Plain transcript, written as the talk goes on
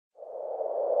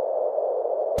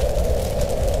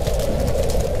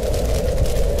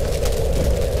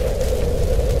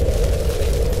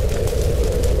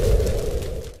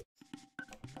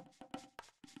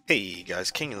Hey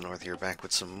guys, King of the North here, back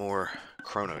with some more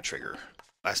Chrono Trigger.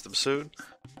 Last episode,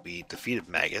 we defeated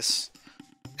Magus,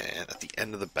 and at the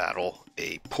end of the battle,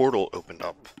 a portal opened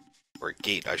up, or a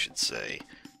gate I should say,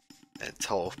 and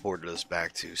teleported us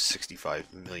back to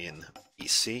 65 million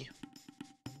BC.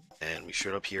 And we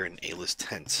showed up here in Ayla's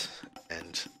tent,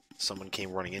 and someone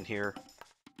came running in here,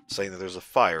 saying that there's a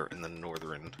fire in the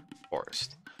northern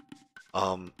forest.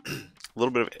 A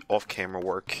little bit of off-camera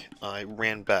work. I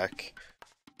ran back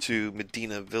to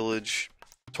Medina Village,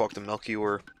 talked to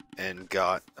Melchior, and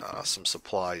got some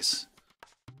supplies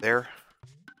there.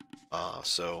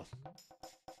 So,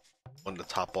 wanted to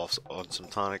top off on some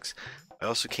tonics. I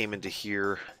also came into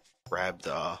here, grabbed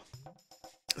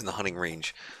in the hunting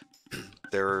range.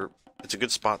 It's a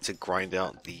good spot to grind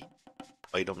out the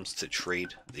items to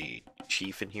trade the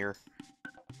chief in here,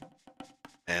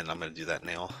 and I'm going to do that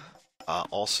now.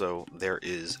 Also, there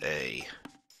is a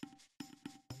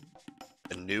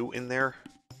new in there.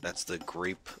 That's the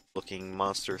grape looking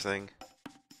monster thing.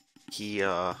 He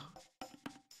dream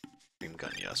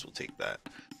gun, yes, we'll take that.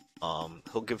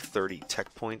 He'll give 30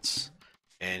 tech points,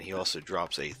 and he also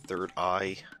drops a third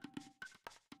eye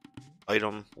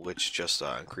item, which just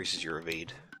increases your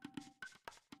evade.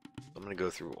 I'm gonna go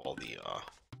through all the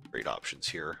great options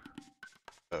here.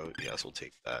 Oh yes, we'll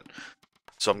take that.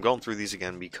 So I'm going through these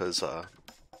again because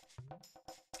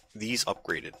these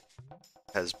upgraded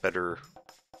has better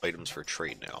items for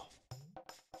trade now.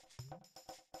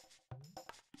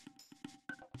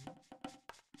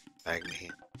 Magma.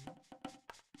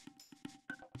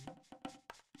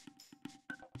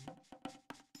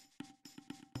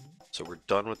 So we're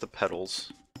done with the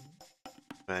petals.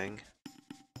 Bang.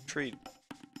 Trade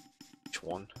each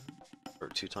one or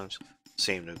two times.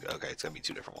 Same. Okay, it's gotta be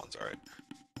two different ones. All right.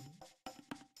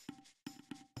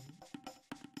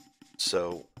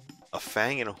 So a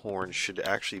fang and a horn should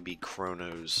actually be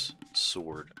Crono's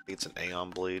sword. I think it's an Aeon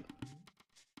blade.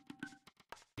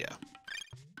 Yeah.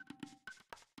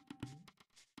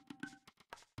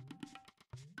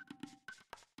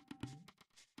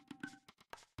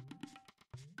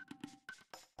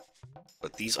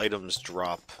 But these items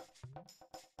drop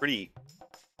pretty...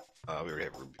 we already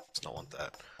have rubies, don't want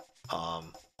that.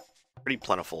 Pretty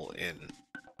plentiful in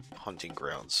hunting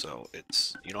grounds, so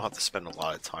you don't have to spend a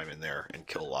lot of time in there and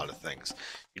kill a lot of things.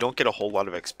 You don't get a whole lot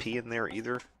of XP in there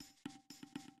either.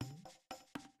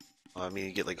 I mean,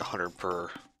 you get like 100 per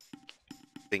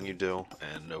thing you do,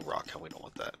 and no rock helm, we don't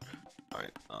want that.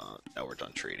 Alright, now we're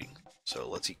done trading. So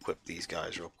let's equip these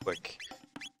guys real quick.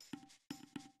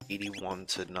 81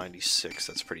 to 96,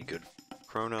 that's pretty good.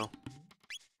 Chrono.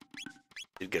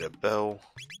 Did get a bow.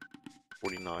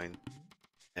 49.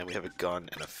 And we have a gun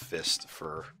and a fist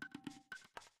for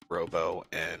Robo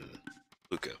and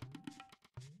Luca.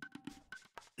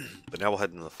 But now we'll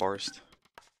head into the forest.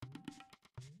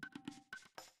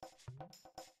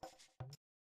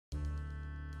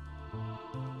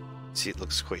 See, it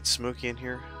looks quite smoky in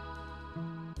here.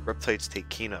 Reptites take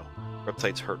Kino.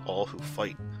 Reptites hurt all who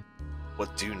fight.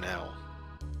 What do now?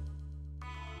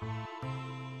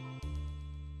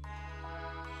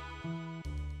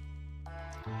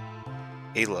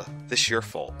 Ayla, this your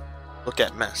fault. Look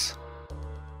at mess.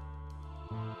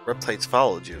 Reptites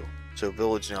followed you, so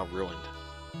village now ruined.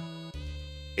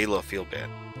 Ayla feel bad.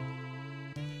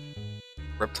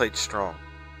 Reptites strong.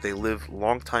 They live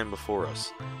long time before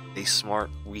us. They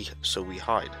smart, so we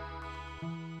hide.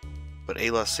 But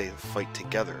Ayla say fight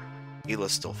together. Ayla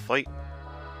still fight.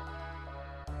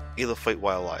 Ayla fight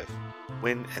while alive.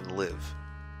 Win and live.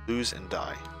 Lose and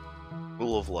die.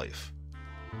 Rule of life.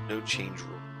 No change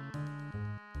rule.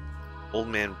 Old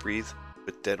man breathe,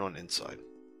 but dead on inside.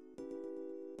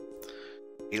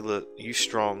 Ayla, you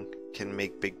strong, can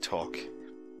make big talk.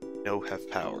 No, have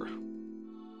power.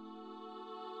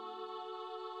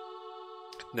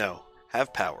 No,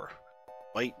 have power.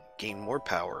 Fight, gain more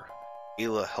power.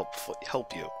 Ayla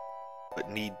help you, but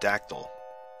need Dactyl.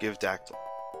 Give Dactyl.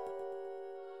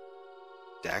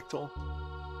 Dactyl?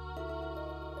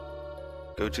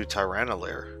 Go to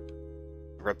Tyrannolair.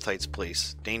 Reptites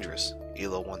place. Dangerous.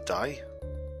 Ayla want die?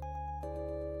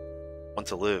 Want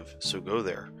to live, so go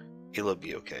there. Ayla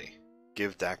be okay.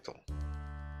 Give Dactyl.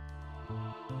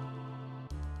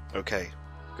 Okay.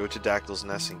 Go to Dactyl's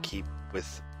nest and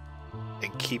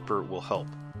Keeper will help.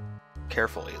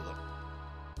 Careful, Ayla.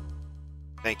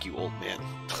 Thank you, old man.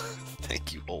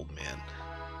 Thank you, old man.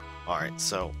 Alright,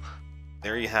 so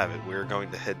there you have it. We're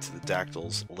going to head to the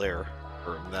Dactyl's lair,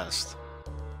 or nest.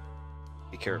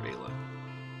 Take care of Ayla.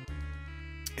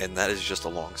 And that is just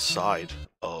alongside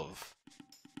of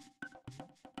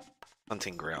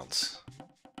hunting grounds.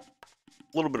 A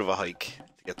little bit of a hike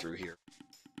to get through here.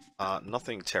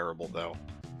 Nothing terrible though.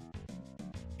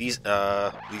 These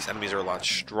enemies are a lot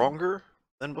stronger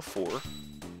than before,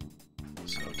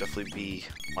 so definitely be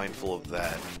mindful of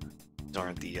that. These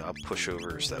aren't the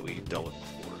pushovers that we dealt with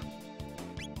before.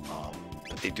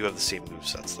 But they do have the same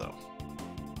movesets though.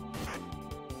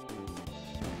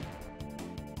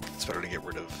 It's better to get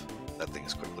rid of that thing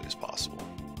as quickly as possible.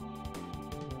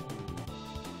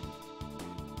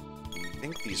 I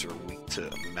think these are weak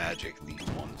to magic, these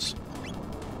ones.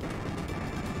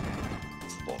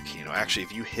 It's the volcano. Actually,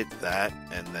 if you hit that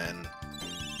and then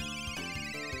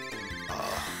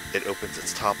it opens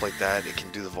its top like that, it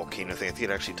can do the volcano thing. I think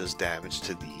it actually does damage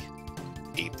to the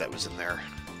ape that was in there.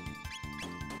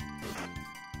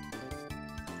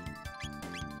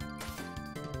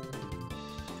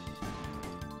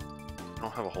 I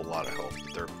don't have a whole lot of health,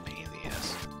 but they're a pain in the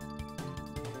ass.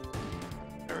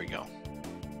 There we go.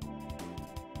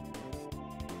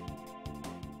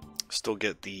 Still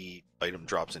get the item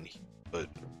drops in, but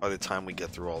by the time we get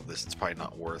through all this, it's probably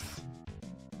not worth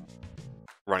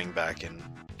running back and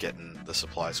getting the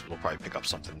supplies. We'll probably pick up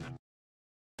something.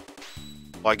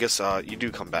 Well, I guess you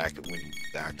do come back when you need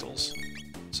dactyls,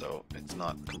 so it's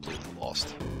not completely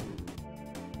lost.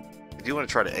 I do want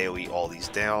to try to AoE all these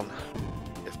down,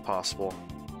 if possible.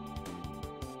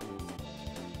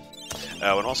 And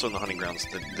also in the hunting grounds,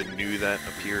 the new that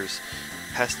appears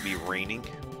has to be raining.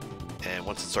 And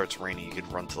once it starts raining, you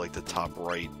could run to like the top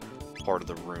right part of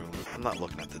the room. I'm not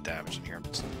looking at the damage in here. I'm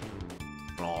just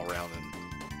going all around and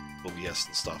OBS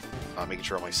and stuff. Making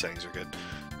sure all my settings are good.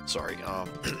 Sorry, I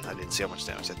didn't see how much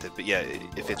damage that did. But yeah,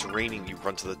 if it's raining, you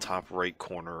run to the top right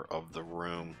corner of the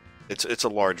room. It's a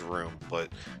large room,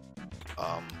 but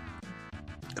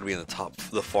it'll be in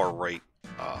the far right,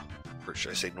 or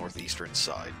should I say northeastern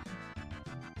side.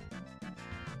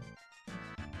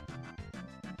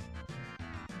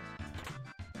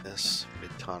 This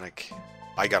mid-tonic.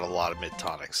 I got a lot of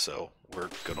mid-tonics, so we're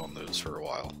good on those for a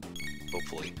while,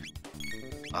 hopefully.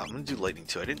 I'm going to do lightning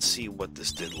too. I didn't see what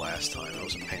this did last time. I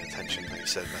wasn't paying attention. Like I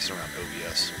said, messing around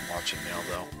OBS. I'm watching now,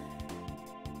 though.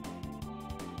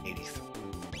 83.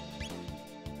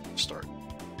 Start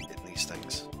hitting these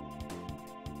things.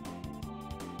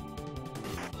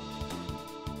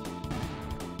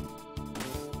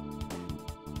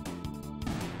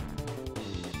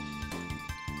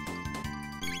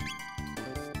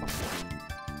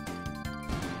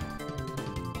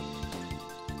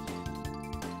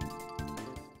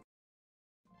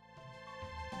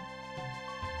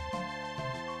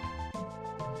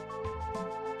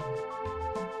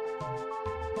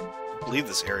 I believe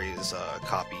this area is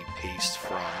copy paste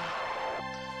from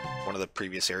one of the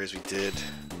previous areas we did.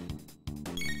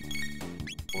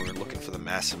 We're looking for the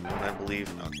massive moon, I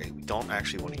believe. Okay, we don't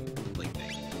actually want to use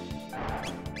lightning.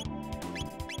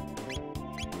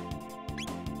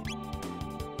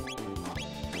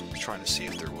 I was trying to see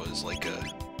if there was like a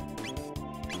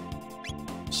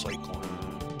cyclone.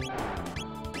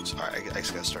 Sorry, I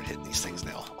just gotta start hitting these things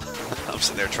now. I'm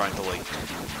sitting there trying to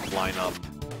like line up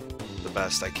the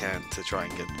best I can to try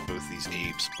and get both these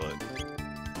apes, but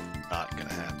not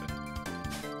gonna happen.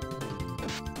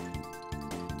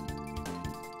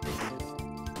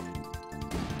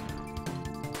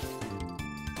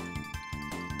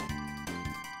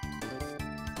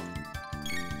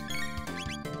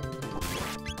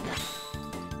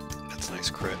 That's a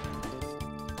nice crit.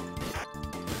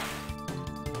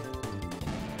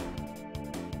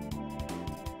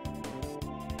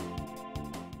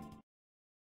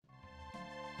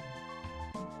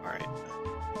 Alright,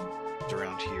 it's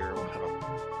around here, we'll head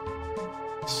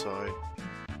up this side.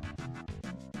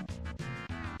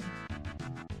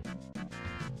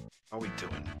 How are we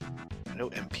doing? I know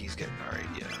MP's getting alright,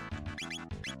 yeah.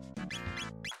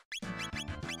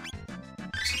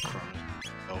 See Chrono.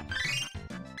 Oh.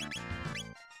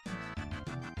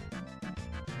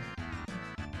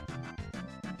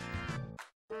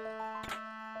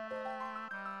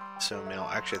 So, Mel,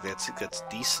 actually, that's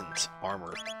decent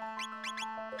armor.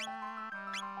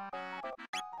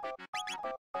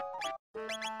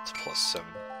 It's +7.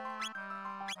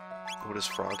 What does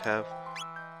Frog have?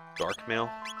 Dark Mail?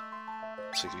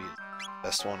 So it could be the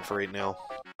best one for right now.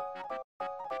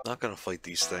 Not gonna fight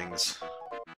these things.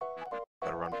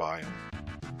 Gotta run by them.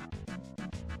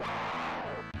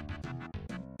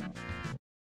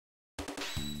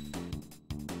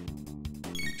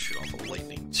 Shoot off a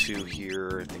lightning 2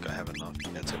 here. I think I have enough.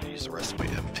 That's gonna use the rest of my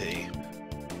MP.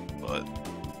 But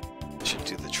it should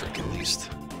do the trick at least.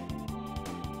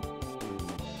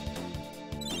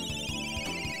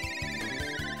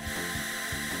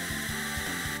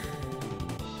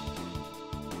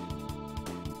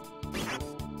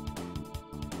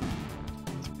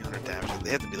 damage.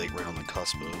 They have to be like right on the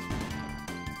cusp of.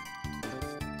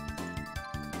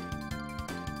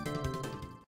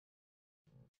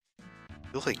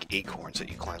 They look like acorns that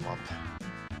you climb up.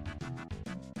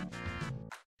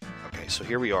 Okay, so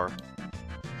here we are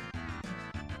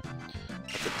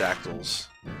at the Dactyl's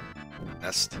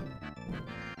nest.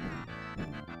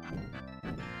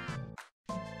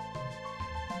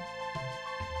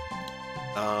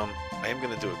 I am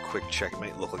going to do a quick check. It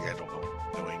might look like I don't know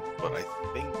what I'm doing, but I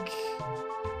think...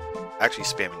 Actually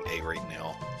spamming A right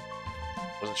now.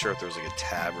 Wasn't sure if there was like a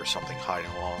tab or something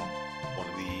hiding along one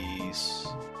of these.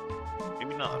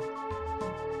 Maybe not.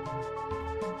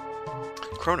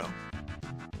 Chrono.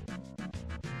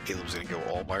 Caleb's going to go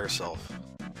all by herself.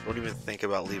 Don't even think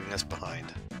about leaving us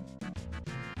behind.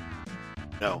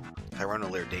 No, Chrono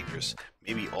lair dangerous.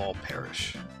 Maybe all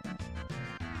perish.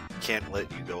 Can't let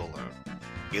you go alone.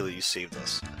 Ayla, you saved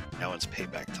us. Now it's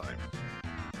payback time.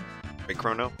 Right,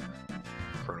 Crono?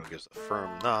 Crono gives a firm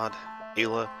nod.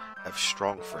 Ayla, have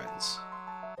strong friends.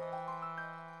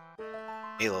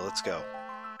 Ayla, let's go.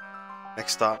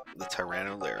 Next stop, the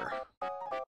Tyranno lair.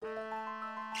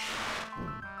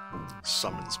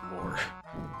 Summons more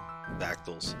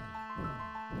Dactyls.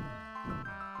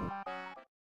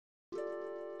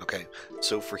 Okay,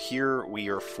 so for here, we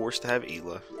are forced to have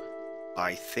Ayla.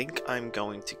 I think I'm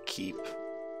going to keep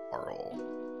Arl.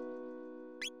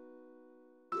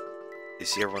 You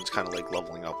see everyone's kind of like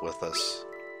leveling up with us.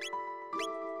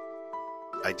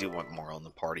 I do want Marl in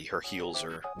the party. Her heals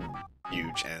are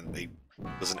huge, and they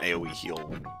does an AoE heal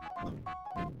when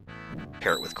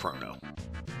pair it with Chrono.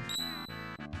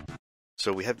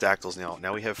 So we have Dactyls now.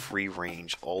 Now we have free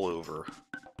range all over.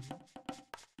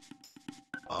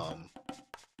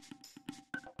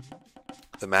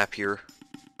 The map here,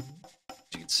 as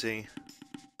you can see,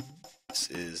 this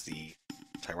is the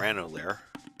Tyranno lair.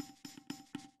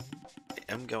 I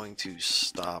am going to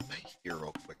stop here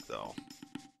real quick though.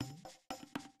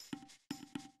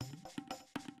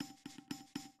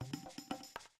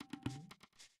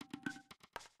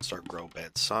 Start grow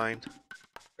bad sign.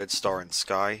 Red star in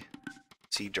sky.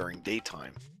 See during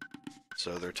daytime.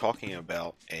 So they're talking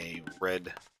about a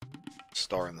red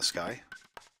star in the sky.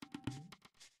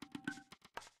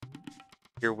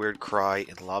 Hear weird cry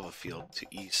in lava field to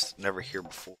east. Never hear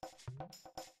before.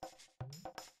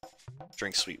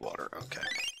 Drink sweet water. Okay.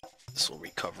 This will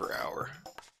recover our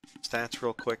stats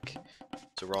real quick.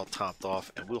 So we're all topped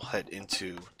off, and we'll head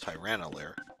into Tyranno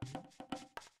lair.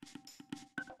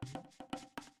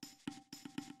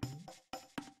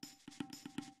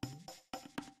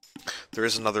 There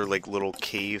is another like little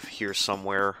cave here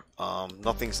somewhere.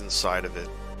 Nothing's inside of it.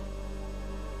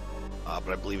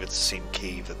 But I believe it's the same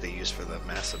cave that they use for the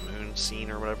massive moon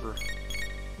scene or whatever.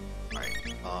 Alright,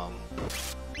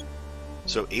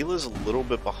 so Ayla's a little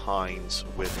bit behind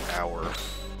with our...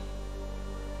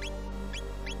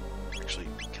 Actually,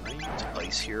 can I use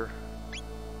ice here?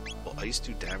 Will ice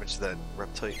do damage to that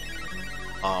Reptite?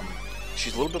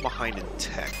 She's a little bit behind in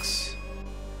techs.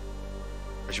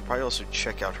 I should probably also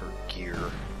check out her gear.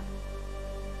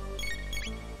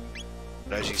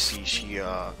 But as you see,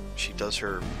 she does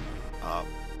her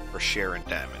share in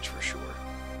damage for sure.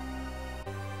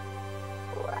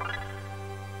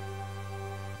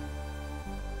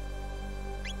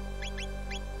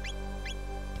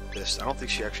 This, I don't think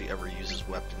she actually ever uses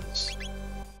weapons.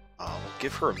 We'll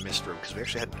give her a mist robe because we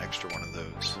actually had an extra one of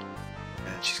those.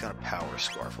 And she's got a power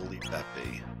scarf, we'll leave that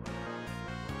be.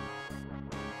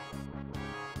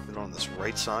 Then on this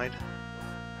right side,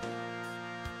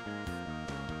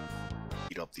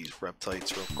 beat up these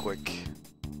Reptites real quick.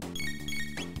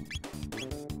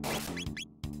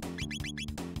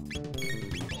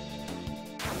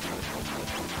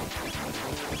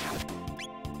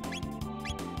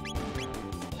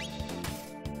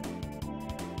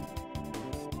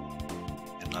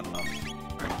 And not enough.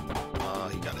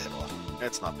 Alright. He got a hit off.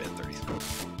 That's not bad, 33.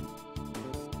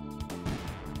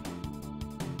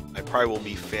 I probably will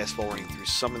be fast forwarding through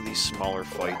some of these smaller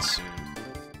fights soon.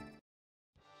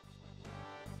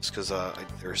 Just because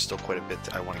there's still quite a bit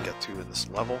I want to get to in this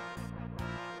level,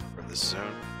 or this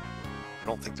zone. I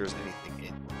don't think there's anything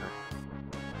in here.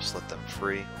 Just let them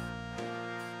free.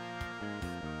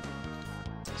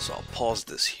 So I'll pause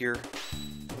this here.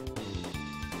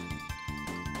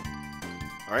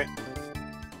 Alright.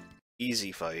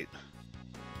 Easy fight.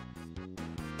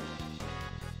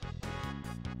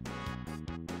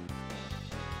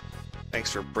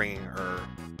 Thanks for bringing her,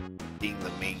 being the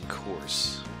main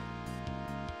course.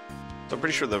 So I'm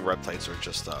pretty sure the Reptites are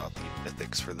just the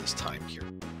mythics for this time here,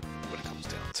 what it comes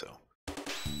down to.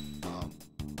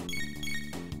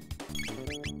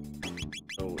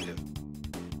 So if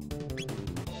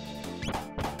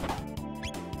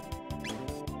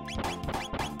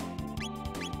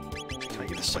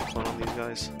the cyclone on these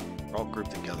guys. They're all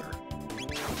grouped together.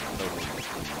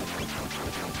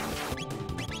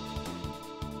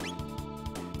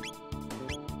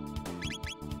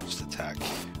 Just attack.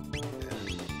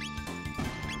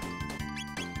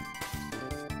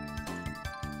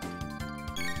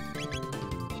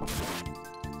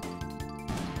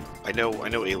 I know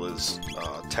Ayla's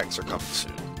attacks are coming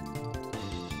soon.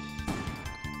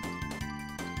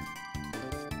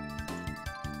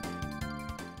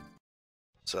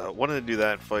 So I wanted to do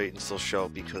that fight and still show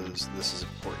it because this is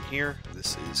important here.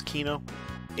 This is Kino.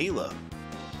 Ayla,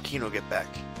 Kino, get back.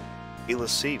 Ayla,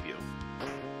 save you.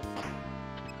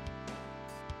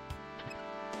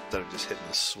 Instead of just hitting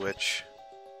the switch.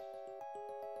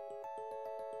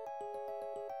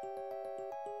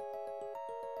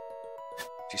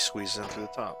 She squeezes in through the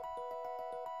top.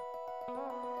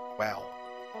 Wow.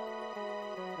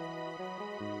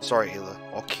 Sorry, Ayla.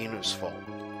 All Kino's fault.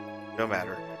 No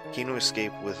matter. Kino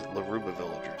escaped with Laruba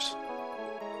villagers.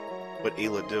 What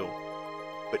Ayla do?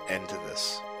 Put end to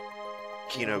this.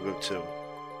 Kino go too.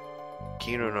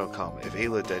 Kino no come. If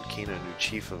Ayla dead, Kino new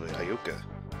chief of Ayuka.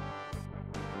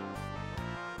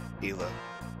 Ayla.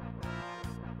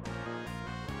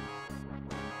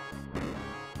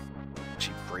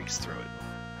 She breaks through it.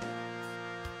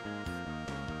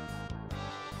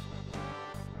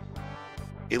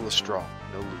 Ayla strong,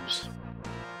 no lose.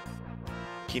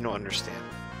 Kino understand,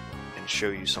 and show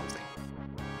you something.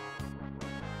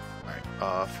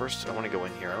 Alright, first I want to go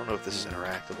in here. I don't know if this is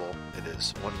interactable. It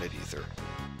is. One mid-ether.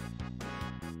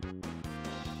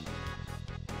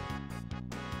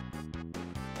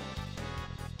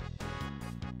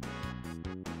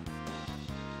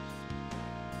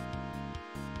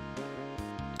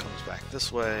 Comes back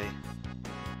this way,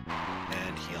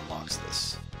 and he unlocks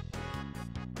this.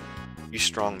 You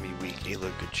strong, me weak,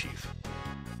 Ayla good chief.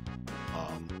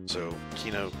 So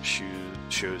Kino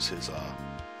shows his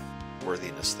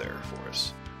worthiness there for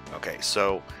us. Okay,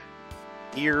 so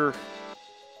here,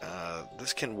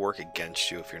 this can work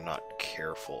against you if you're not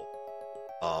careful.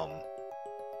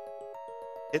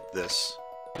 Hit this,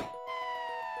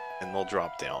 and they'll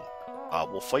drop down.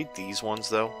 We'll fight these ones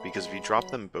though, because if you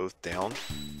drop them both down,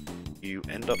 you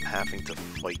end up having to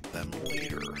fight them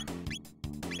later.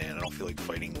 And I don't feel like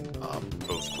fighting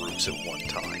both groups at one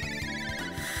time.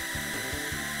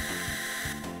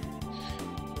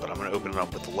 But I'm going to open it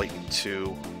up with the Lightning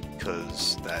 2,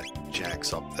 because that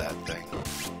jacks up that thing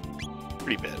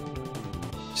pretty bad.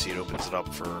 See, it opens it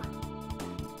up for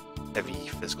heavy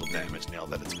physical damage now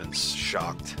that it's been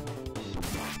shocked.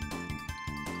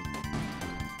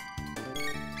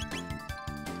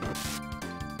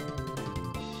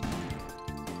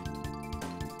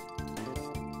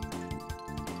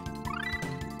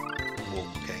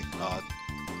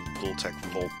 Dual Tech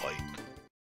Volt Bite.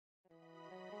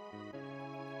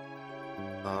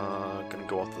 Gonna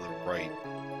go off to the right.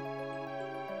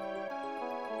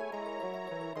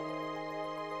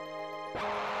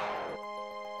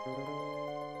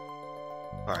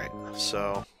 Alright,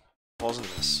 so falls in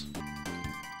this.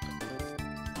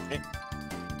 Okay.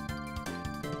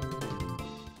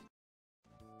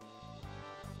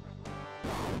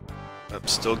 I'm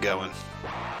still going.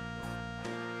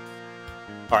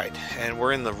 Alright, and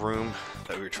we're in the room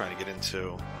that we were trying to get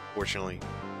into. Unfortunately,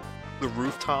 the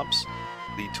rooftops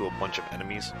lead to a bunch of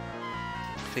enemies.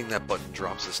 I think that button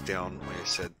drops us down, like I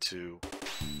said, to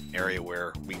an area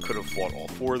where we could have fought all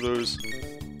four of those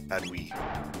had we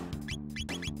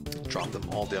dropped them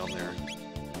all down there.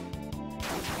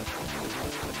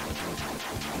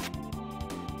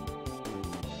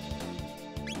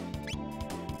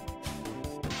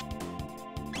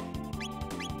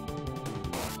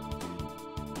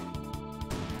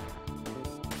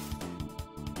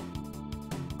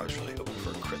 I was really hoping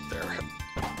for a crit there.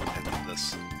 And then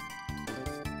this.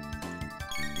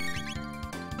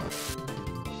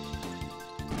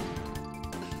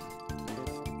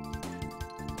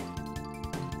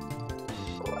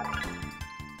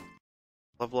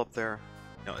 Level up there.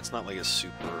 No, it's not like a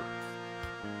super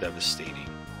devastating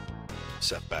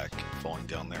setback falling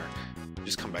down there.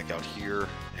 Just come back out here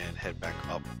and head back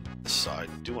up this side.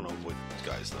 Do want to avoid these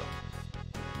guys though.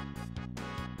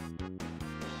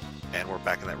 And we're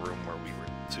back in that room where we were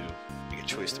to make a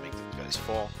choice to make these guys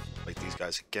fall. Like these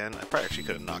guys again. I probably actually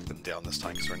could have knocked them down this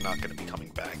time because we're not going to be coming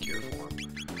back here for them.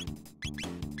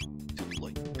 Do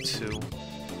like 2.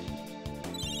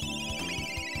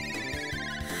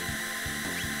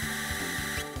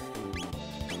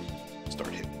 Start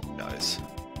hitting guys.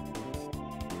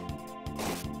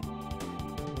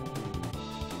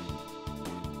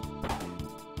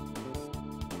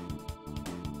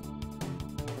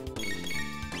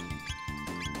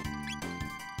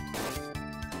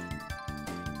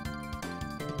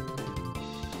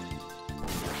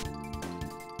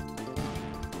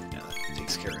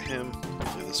 takes care of him.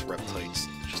 Hopefully this Reptite's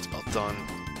just about done.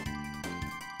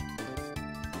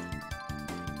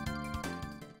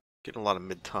 Getting a lot of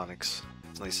mid-tonics.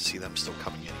 It's nice to see them still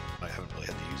coming in. I haven't really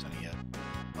had to use any yet.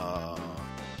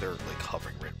 They're like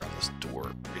hovering right around this door.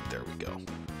 Right there we go.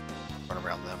 Run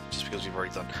around them, just because we've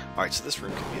already done. Alright, so this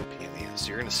room can be a pain in the ass. So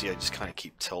you're gonna see I just kind of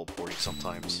keep teleporting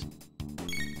sometimes.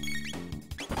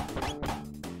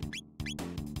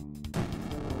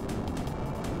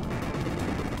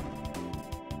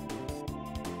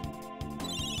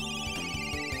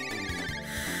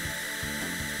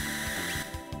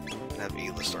 Have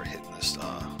Ayla start hitting this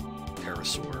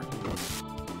Parasaur.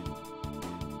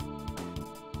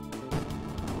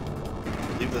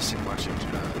 I believe this thing watching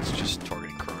it's just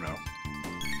targeting Chrono.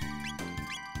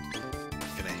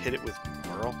 Gonna hit it with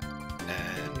Whirl,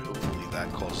 and hopefully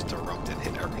that causes it to erupt and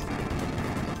hit everything.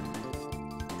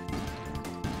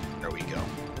 There we go.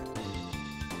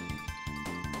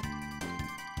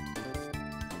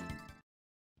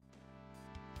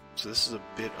 So this is a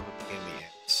bit of a pain in the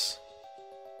ass.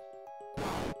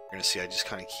 You're gonna see I just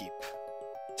kind of keep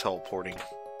teleporting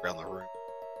around the room.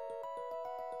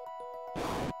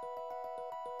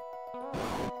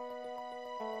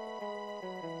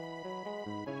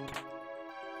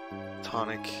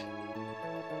 Tonic.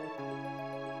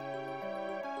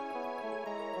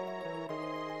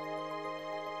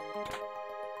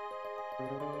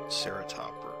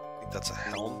 Ceratopper. I think that's a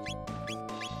helm.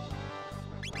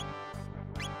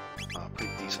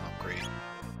 Pretty decent upgrade.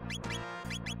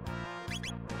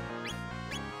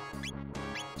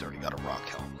 He's already got a rock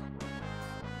helm.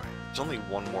 Right. There's only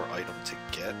one more item to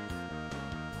get.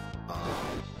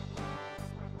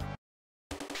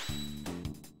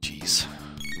 Jeez.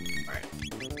 Alright.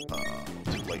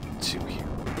 We'll do Lightning 2 here.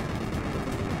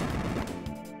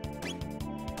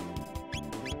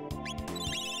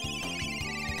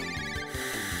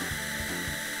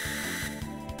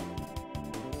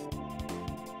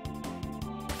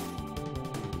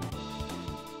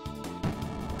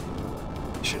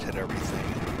 Should hit everything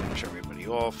and finish everybody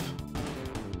off.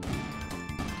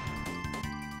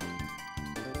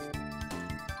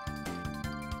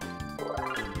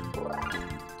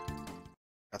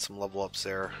 Got some level ups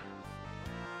there.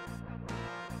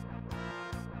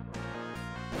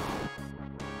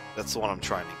 That's the one I'm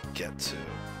trying to get to.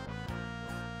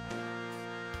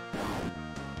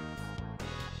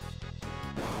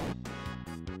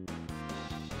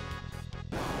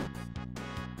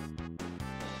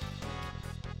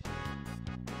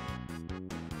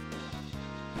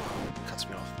 Cuts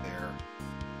me off there.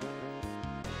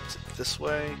 Is it this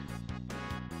way?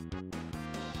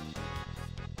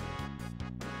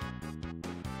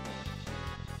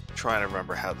 Trying to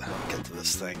remember how the hell to get to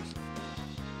this thing.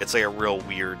 It's like a real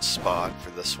weird spot for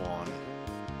this one.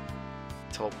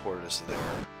 Teleport is there.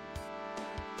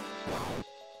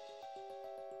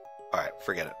 Alright,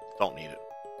 forget it. Don't need it.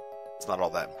 It's not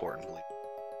all that important, believe me.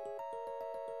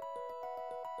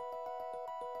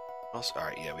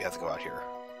 Alright, yeah, we have to go out here.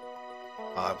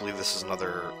 I believe this is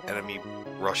another enemy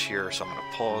rush here, so I'm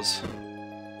going to pause.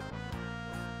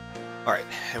 Alright,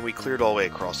 and we cleared all the way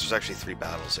across. There's actually 3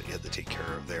 battles that you had to take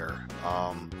care of there.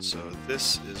 So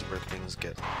this is where things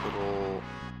get a little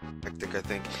hectic, I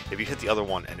think. If you hit the other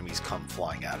one, enemies come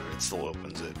flying out of it. It still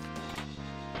opens it.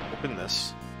 Open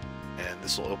this, and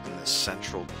this will open this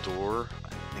central door. I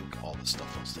think all this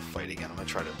stuff wants to fight again. I'm going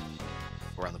to try to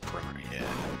go around the perimeter. Yeah,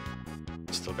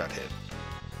 still got hit.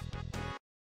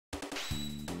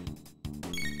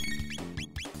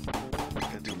 I'm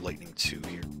going to do Lightning 2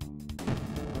 here.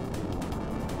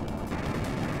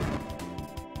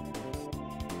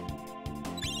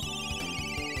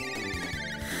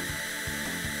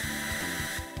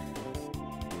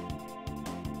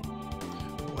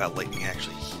 Wow, lightning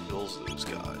actually heals those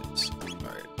guys.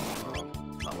 Alright,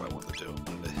 not what I wanted to do. I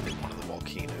wanted to hit one of the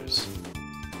volcanoes.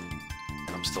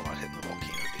 And I'm still not hitting the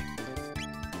volcano beam.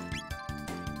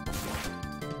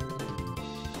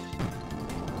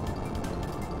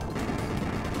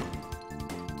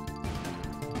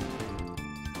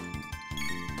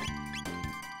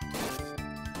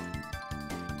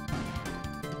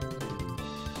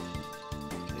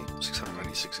 Okay,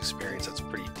 696 experience, that's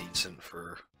pretty decent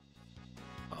for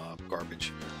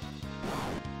garbage.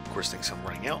 Of course, thinks I'm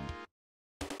running out.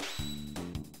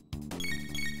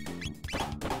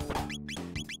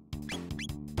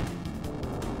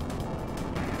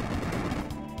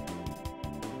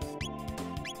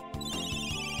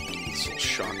 This will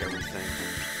shock everything.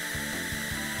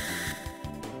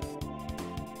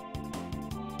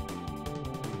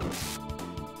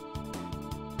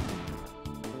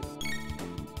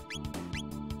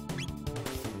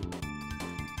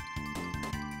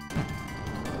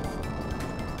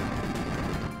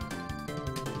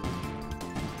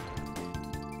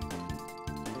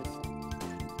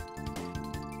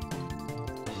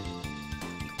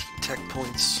 tech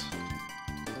points.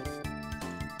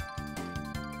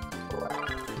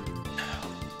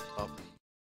 Up.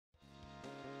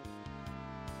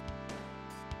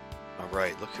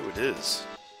 Alright, look who it is.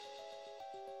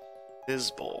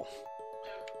 Nizbel.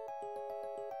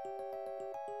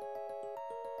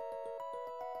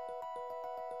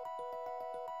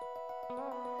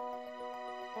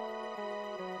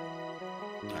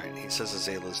 Alright, he says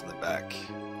Azalea's in the back,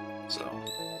 so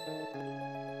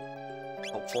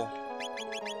helpful.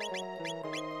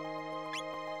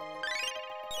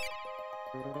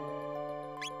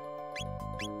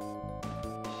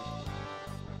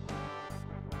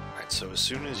 Alright, so as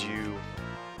soon as you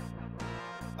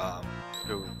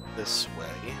go this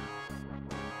way,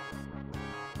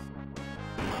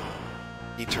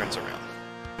 he turns around.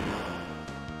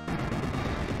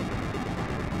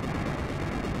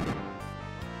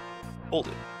 Hold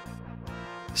it.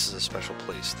 This is a special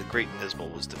place. The great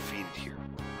Nizbel was defeated here.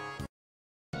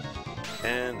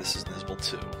 And this is Nizbel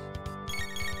 2.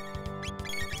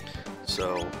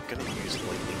 So, I'm gonna use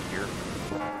lightning here.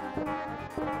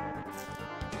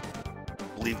 I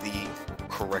believe the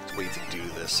correct way to do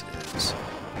this is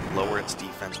lower its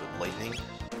defense with lightning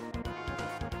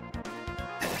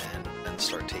and then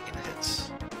start taking hits.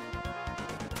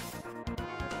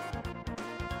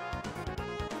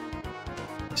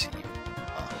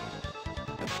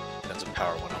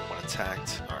 Power went up when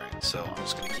attacked. Alright, so I'm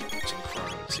just going to keep using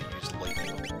Chrono to use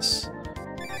lightning on this.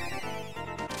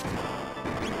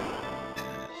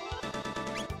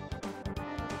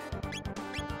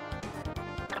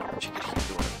 She could keep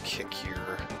doing a kick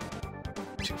here.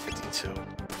 252.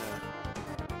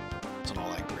 Isn't all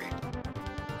that great.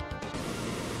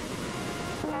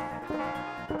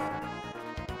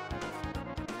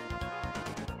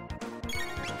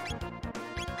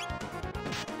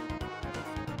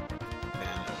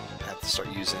 Start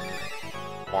using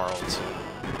Marl to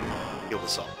heal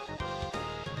this up.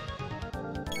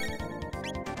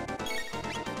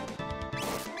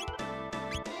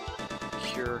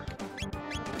 Cure.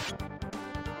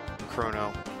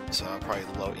 Crono. It's probably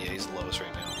the low. Yeah, he's the lowest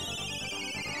right now.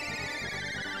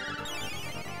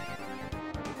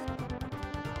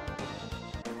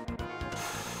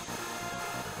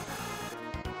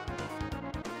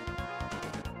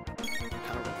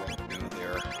 Kind of a rough go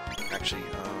there. Actually,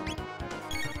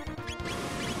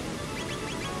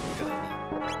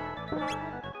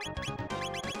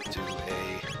 do a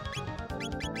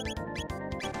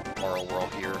Marl whirl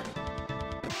here.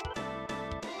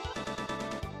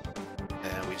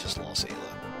 And we just lost Ayla.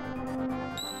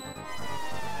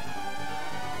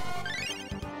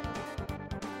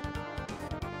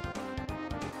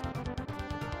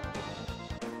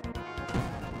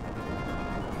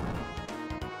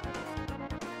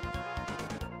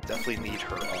 Definitely need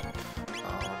her up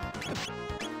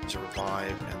to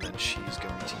revive, and then she's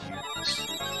going to use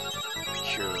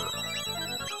Cure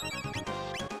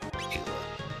Ayla.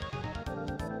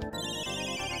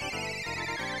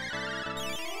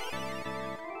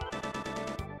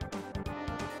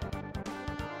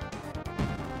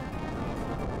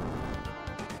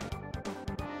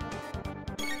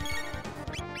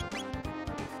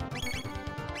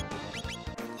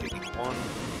 Lightning 1.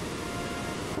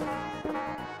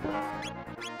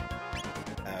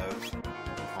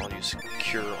 I'll use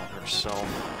Cure on herself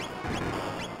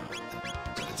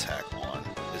to attack on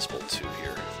Nizbel 2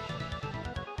 here.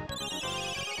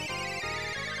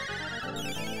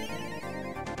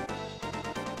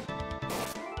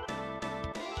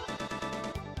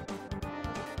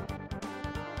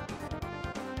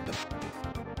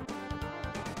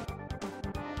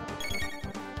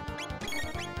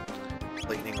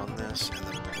 Lightning on this, and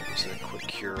then we're going to use a quick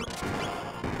Cure on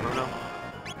Crono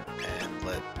and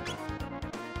let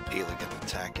Ayla get an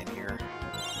attack in here.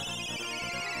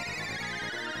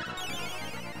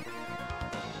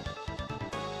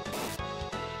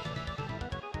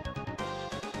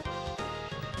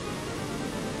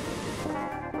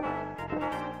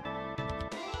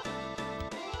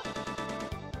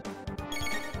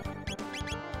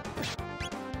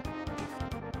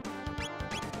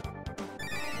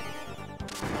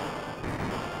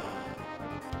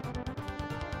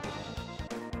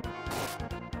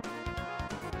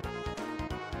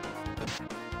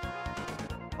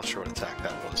 Not sure what attack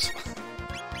that was.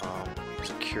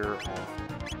 Use a Cure on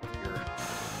here. I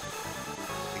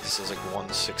think this is like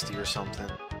 160 or something.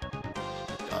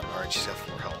 God, alright, she's got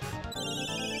 4 health.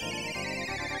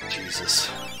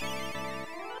 Jesus.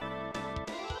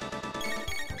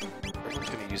 Everyone's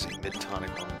gonna use a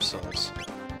mid-tonic on themselves.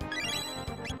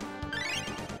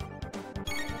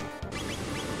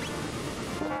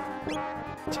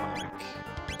 Tonic.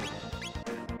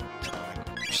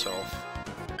 herself.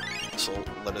 So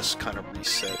let us kind of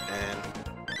reset and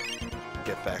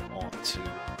get back onto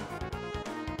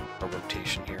a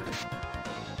rotation here.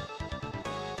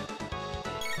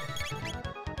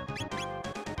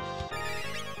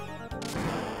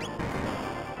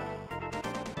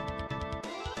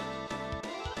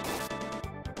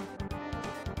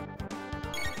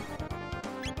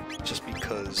 Just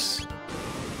because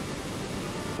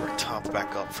we're topped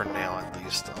back up for now, at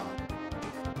least.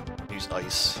 Use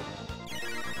ice.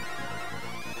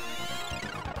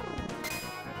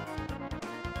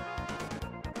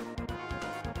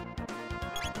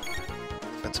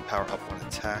 Defensive power up when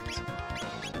attacked.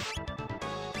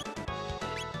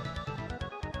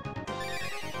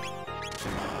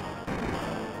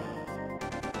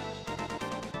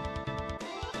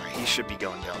 Alright, he should be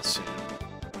going down soon.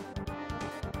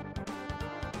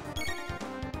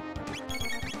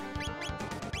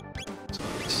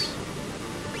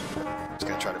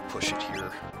 Try to push it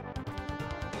here.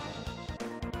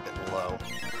 Getting low,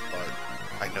 but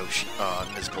I know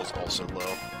Nizbel's also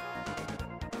low.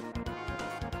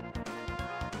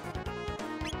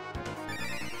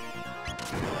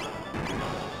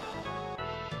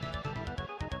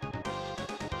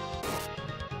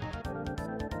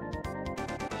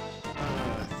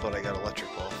 I thought I got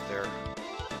electric off there.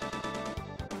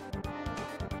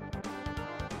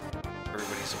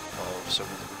 Everybody's above, so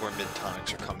more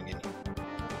mid-tonics are coming in.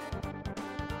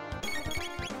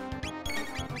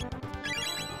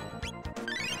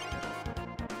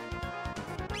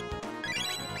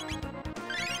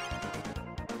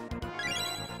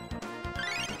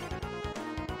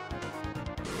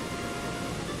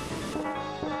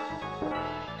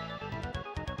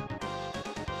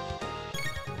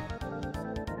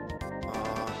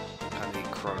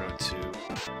 Chrono to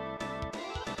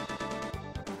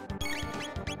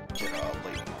get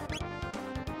late.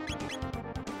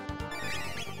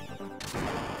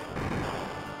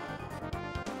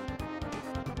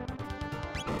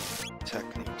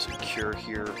 Technique secure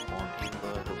here on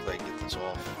Inla. Hopefully I get this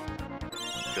off.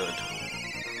 Good.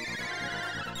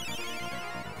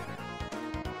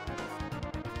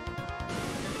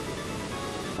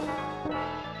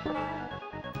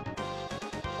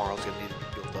 Marl's gonna need to be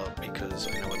built up because I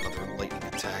know another lightning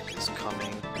attack is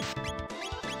coming.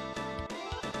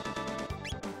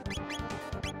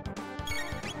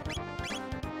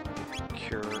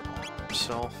 Cure on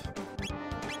himself.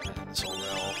 And so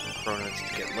well, Crono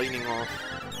to get lightning off.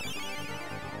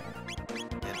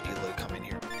 And Ela come in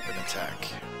here with an attack.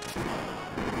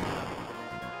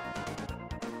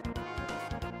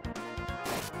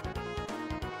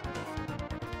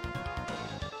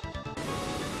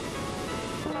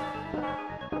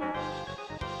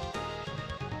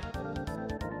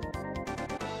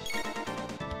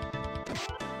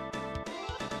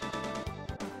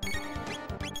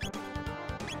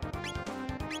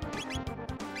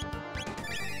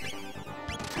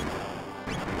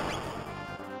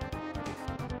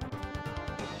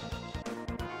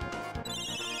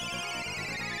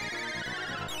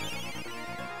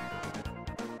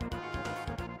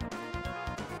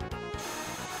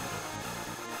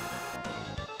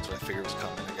 I figured was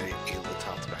coming. I gotta get the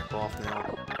top to back off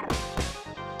now.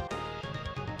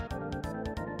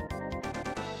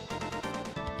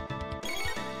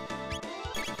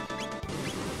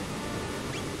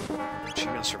 Is she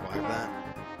gonna survive that?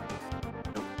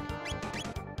 Nope.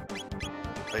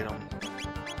 Item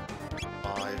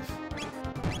 5.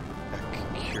 Back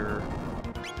cure.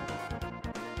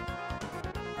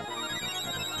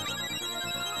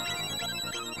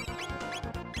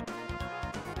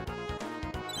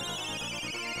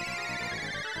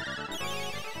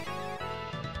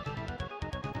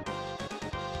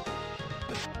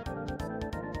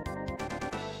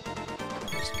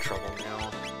 Trouble now.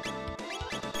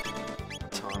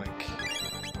 Tonic.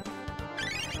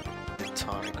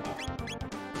 Tonic.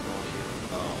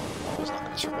 Oh, Marl's not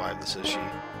going to survive this, is she?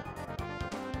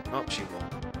 Oh, she will.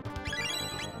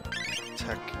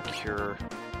 Tech, cure.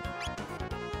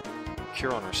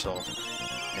 Cure on herself.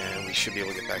 And we should be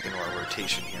able to get back into our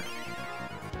rotation here.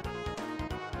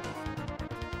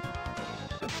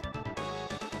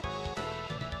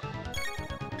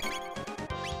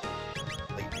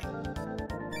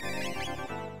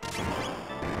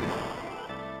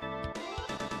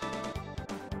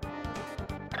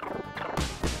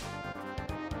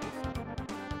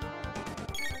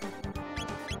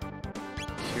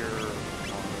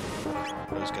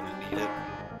 Who's gonna need it?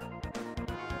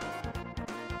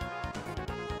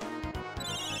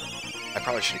 I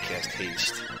probably should have cast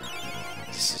haste.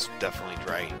 This is definitely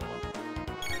dragging one.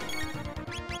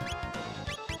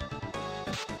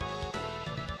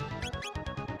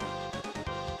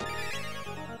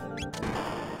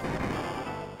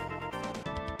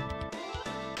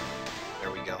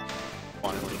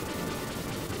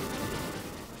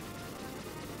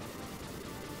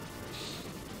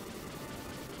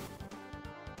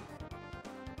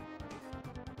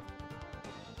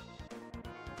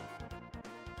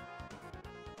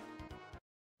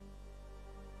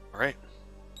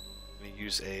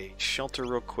 use a shelter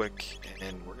real quick,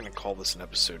 and we're gonna call this an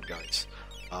episode, guys.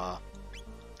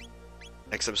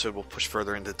 Next episode we'll push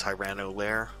further into Tyranno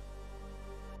Lair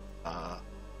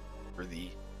for the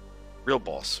real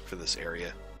boss for this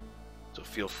area. So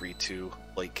feel free to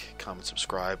like, comment,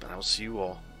 subscribe, and I will see you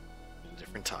all in a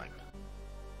different time.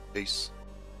 Peace.